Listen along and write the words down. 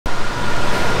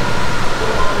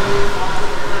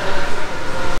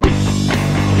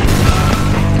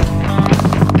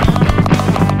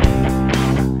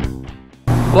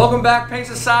Welcome back, Paint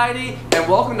Society, and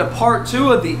welcome to part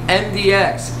 2 of the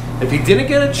MDX. If you didn't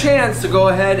get a chance to go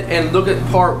ahead and look at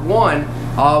part 1,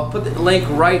 I'll put the link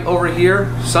right over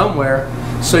here somewhere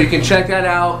so you can check that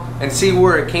out and see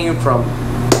where it came from.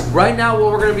 Right now,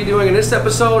 what we're going to be doing in this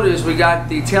episode is we got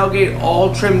the tailgate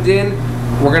all trimmed in.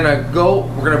 We're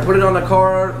gonna put it on the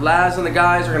car. Laz and the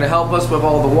guys are gonna help us with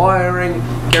all the wiring,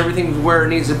 get everything where it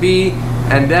needs to be.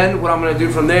 And then what I'm gonna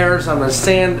do from there is I'm gonna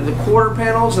sand the quarter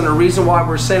panels. And the reason why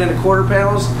we're sanding the quarter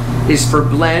panels is for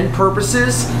blend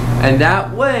purposes. And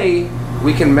that way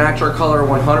we can match our color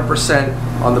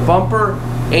 100% on the bumper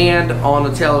and on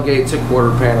the tailgate to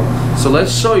quarter panel. So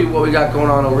let's show you what we got going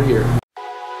on over here.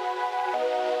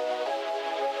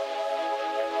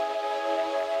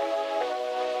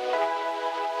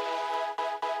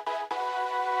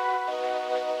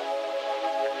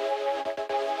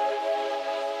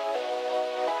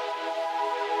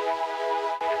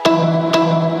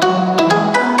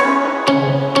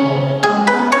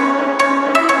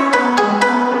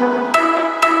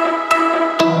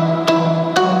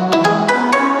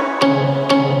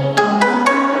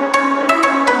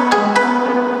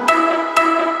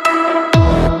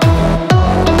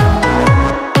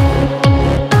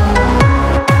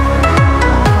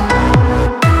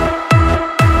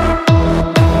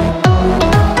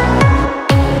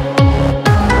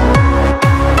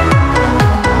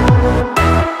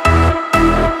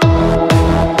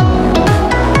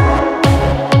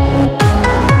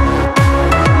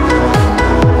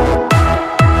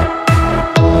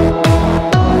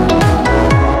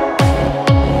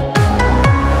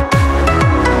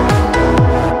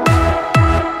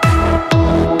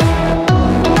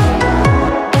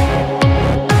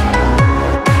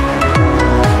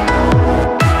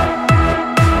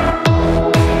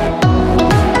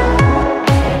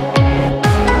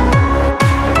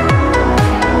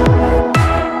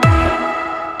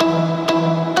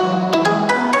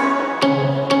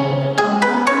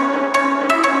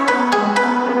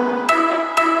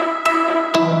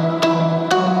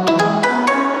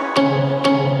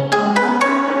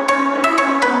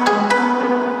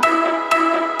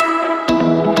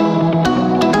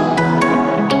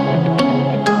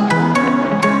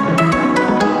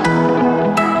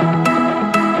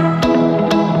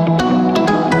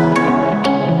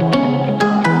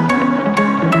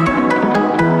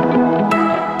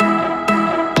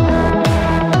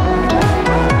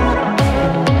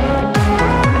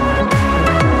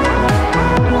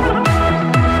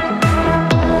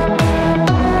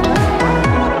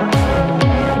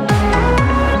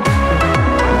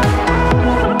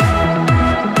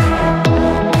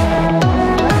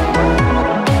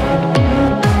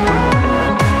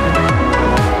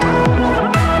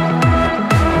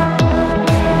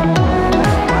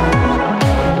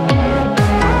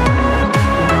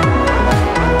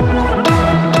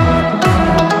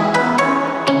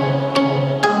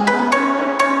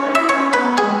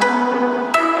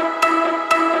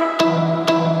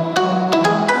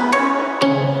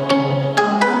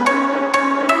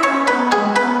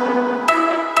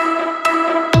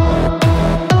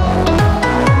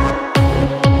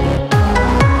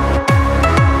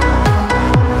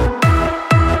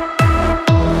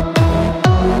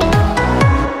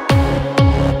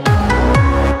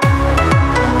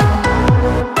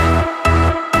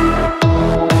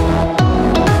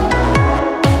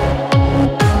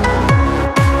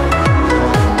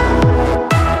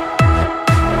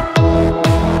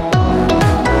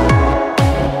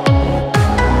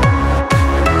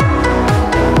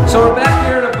 So we're back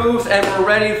here in the booth and we're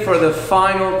ready for the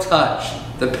final touch,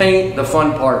 the paint, the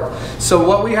fun part. So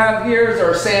what we have here is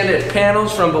our sanded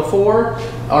panels from before,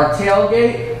 our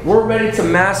tailgate. We're ready to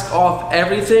mask off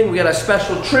everything. We got a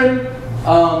special trim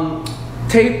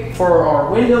tape for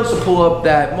our windows to pull up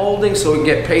that molding so we can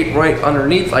get paint right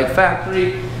underneath like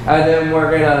factory. And then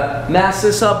we're gonna mask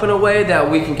this up in a way that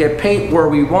we can get paint where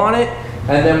we want it.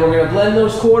 And then we're gonna blend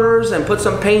those quarters and put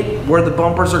some paint where the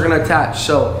bumpers are gonna attach.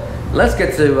 So let's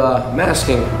get to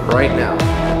masking right now.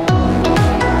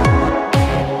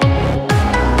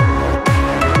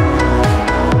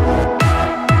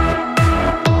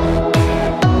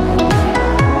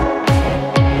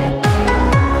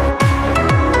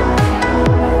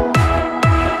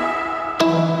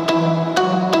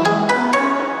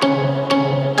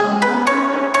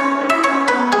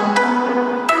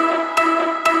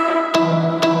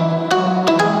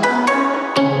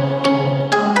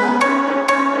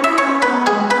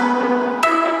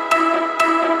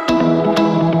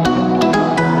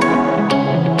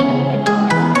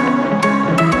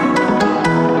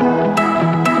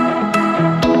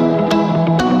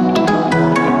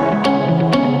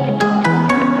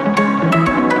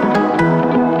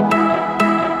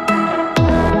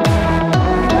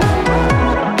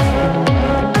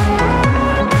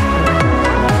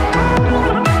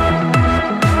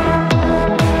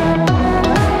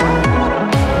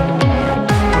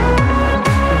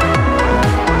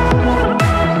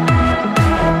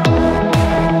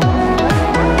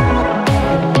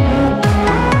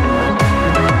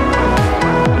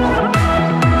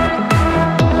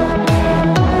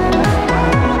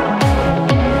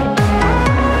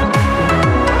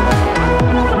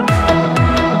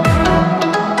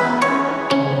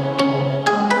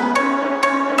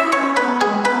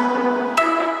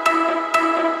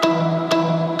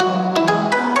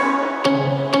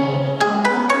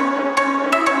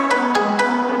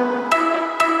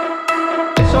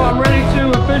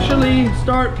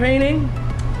 painting.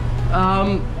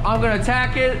 I'm gonna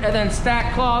tack it and then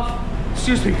stack cloth.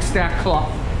 Excuse me, stack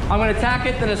cloth. I'm gonna tack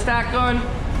it, then a stack gun.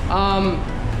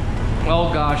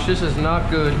 Oh gosh, this is not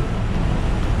good.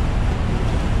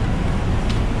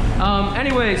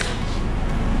 Anyways,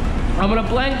 I'm gonna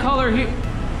blend color here.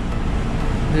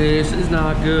 This is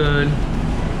not good.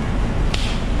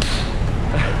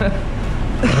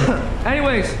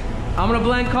 Anyways, I'm gonna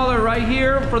blend color right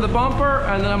here for the bumper,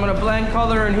 and then I'm gonna blend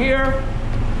color in here.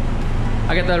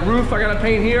 I got that roof I gotta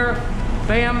paint here.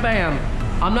 Bam, bam.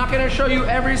 I'm not gonna show you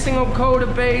every single coat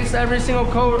of base, every single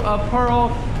coat of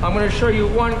pearl. I'm gonna show you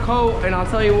one coat and I'll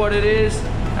tell you what it is,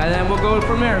 and then we'll go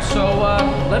from there. So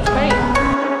let's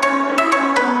paint.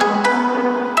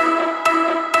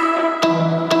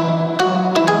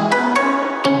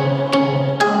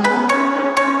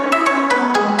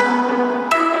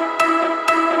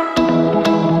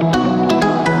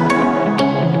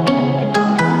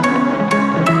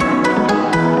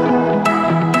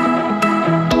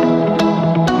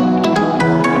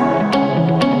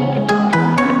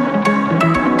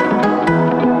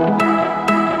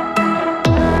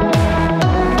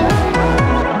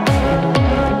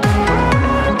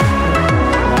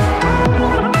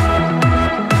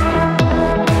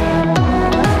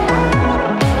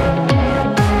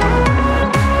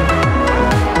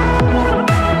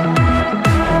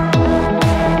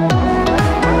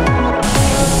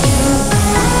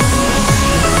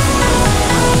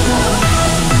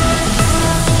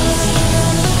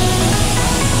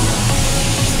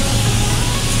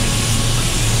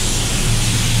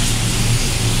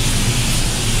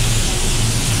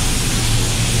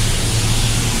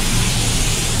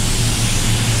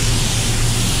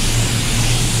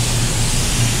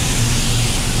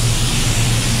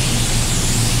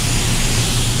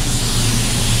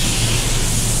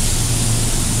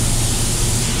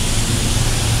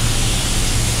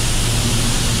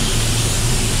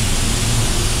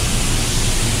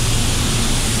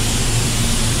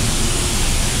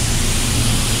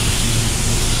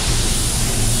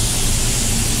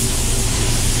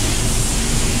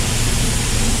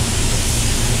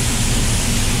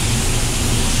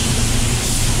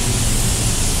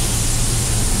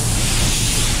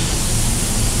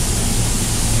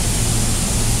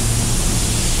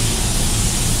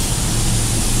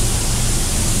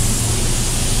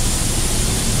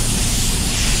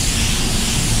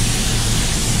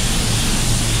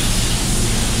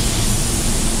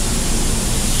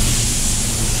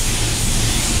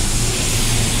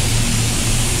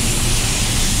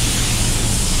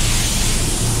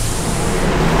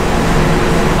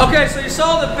 Okay, so you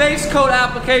saw the base coat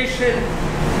application.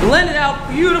 Blended out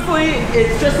beautifully.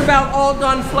 It's just about all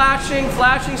done flashing.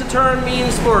 Flashing's a term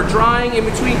means for drying in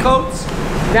between coats.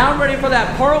 Now I'm ready for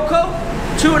that pearl coat.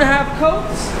 2.5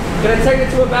 coats. Gonna take it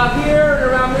to about here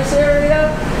and around this area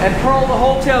and pearl the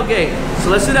whole tailgate. So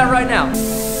let's do that right now.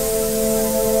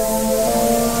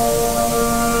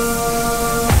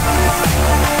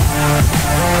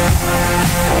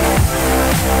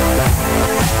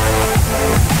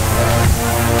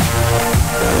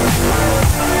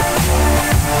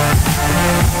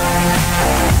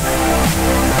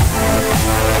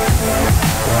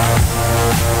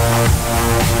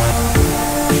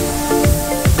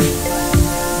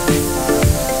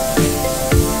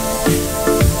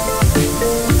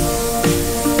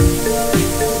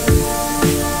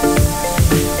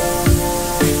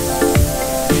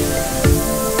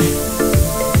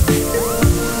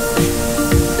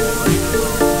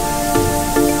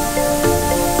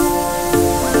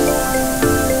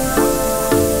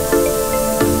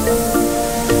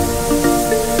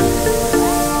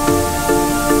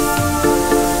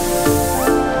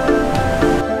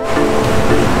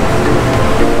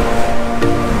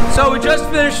 So we just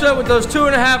finished up with those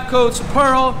 2.5 coats of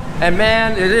pearl, and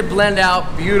man, it did blend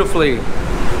out beautifully.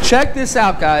 Check this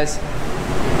out, guys.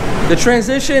 The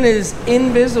transition is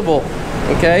invisible,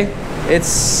 okay? It's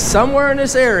somewhere in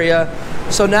this area.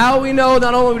 So now we know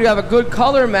not only do we have a good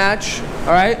color match,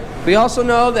 all right, we also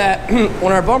know that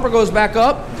when our bumper goes back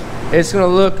up, it's gonna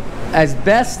look as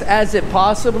best as it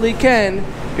possibly can,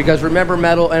 because remember,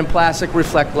 metal and plastic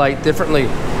reflect light differently.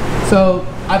 So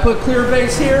I put clear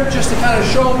base here just to kind of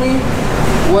show me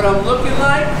what I'm looking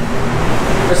like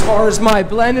as far as my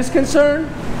blend is concerned.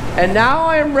 And now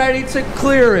I am ready to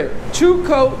clear it. 2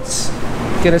 coats,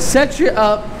 gonna set you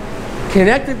up,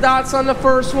 connect the dots on the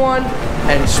first one,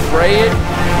 and spray it,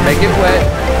 make it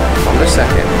wet on the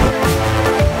second.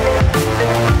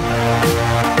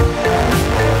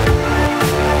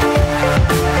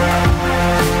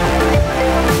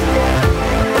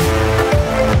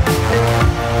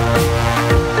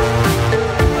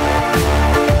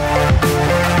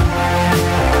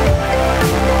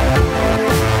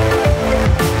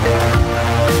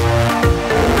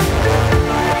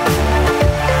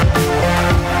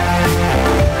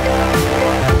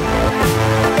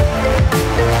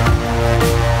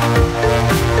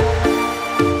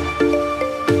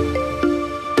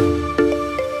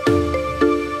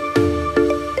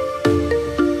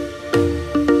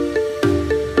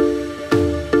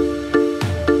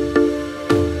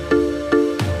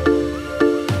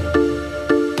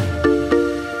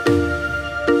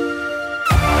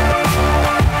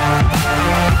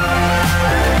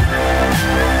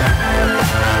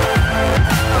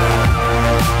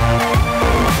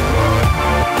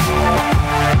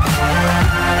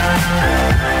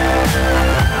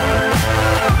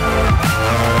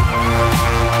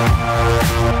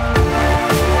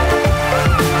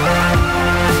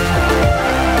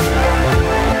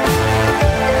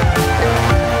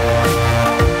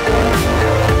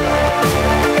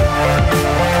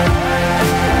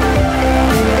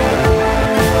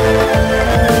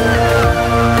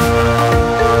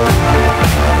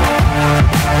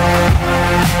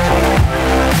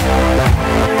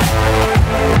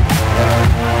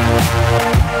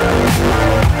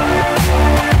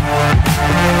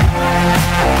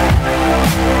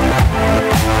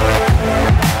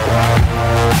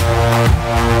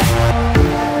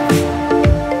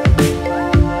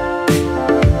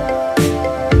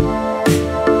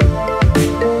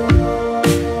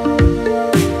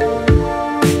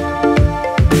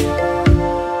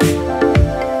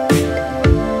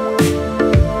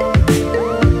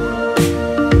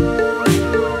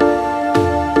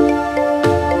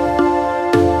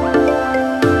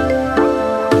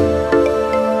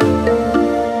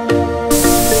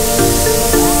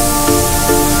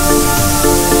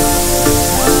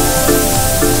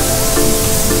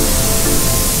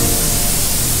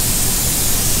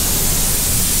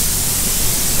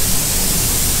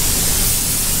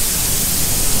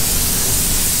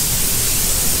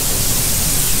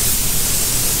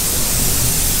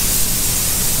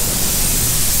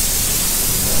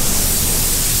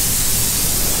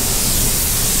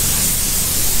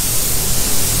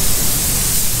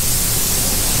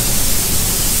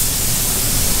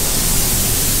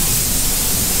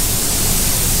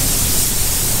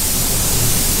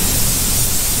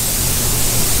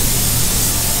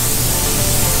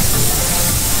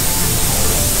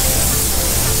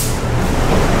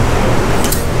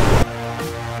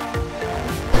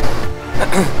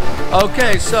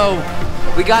 Okay, so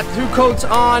we got 2 coats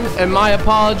on, and my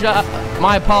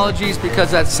apologies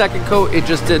because that second coat, it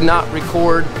just did not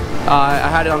record. I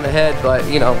had it on the head, but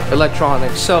you know,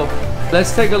 electronics. So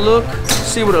let's take a look,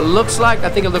 see what it looks like. I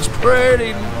think it looks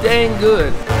pretty dang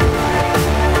good.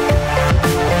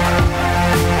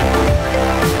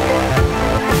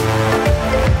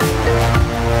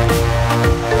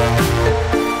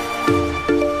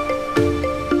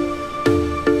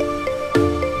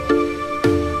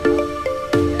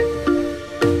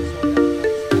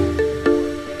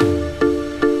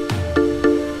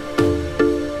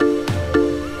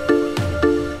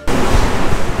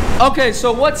 Okay,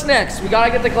 so what's next? We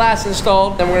gotta get the glass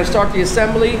installed, then we're gonna start the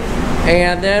assembly,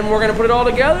 and then we're gonna put it all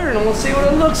together and we'll see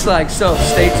what it looks like. So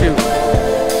stay tuned.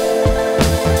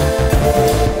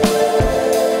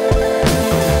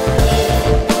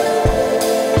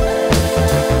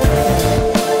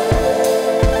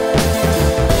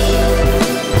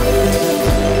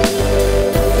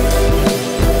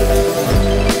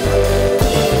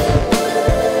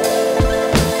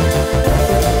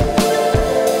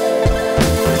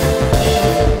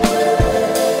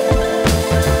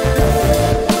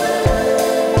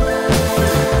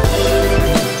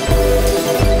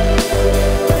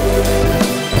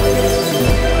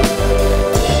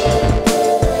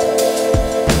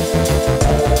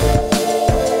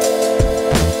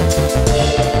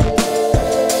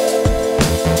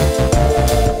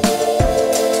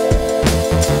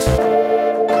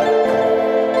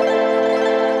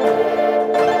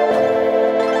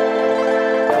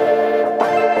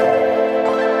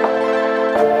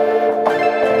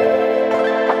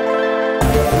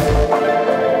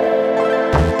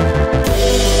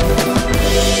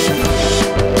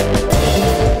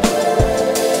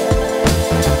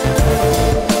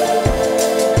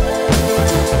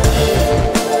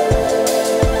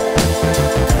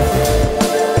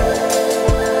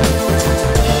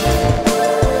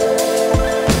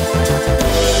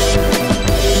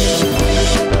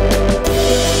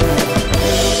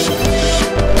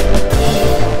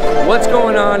 What's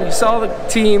going on? You saw the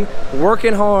team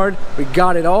working hard. We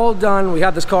got it all done. We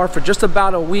had this car for just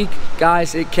about a week.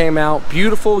 Guys, it came out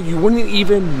beautiful. You wouldn't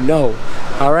even know.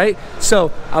 All right,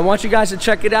 so I want you guys to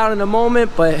check it out in a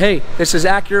moment, but hey, this is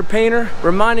Acura Painter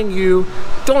reminding you,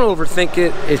 don't overthink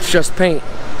it. It's just paint.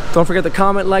 Don't forget to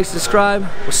comment, like, subscribe.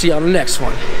 We'll see you on the next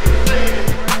one.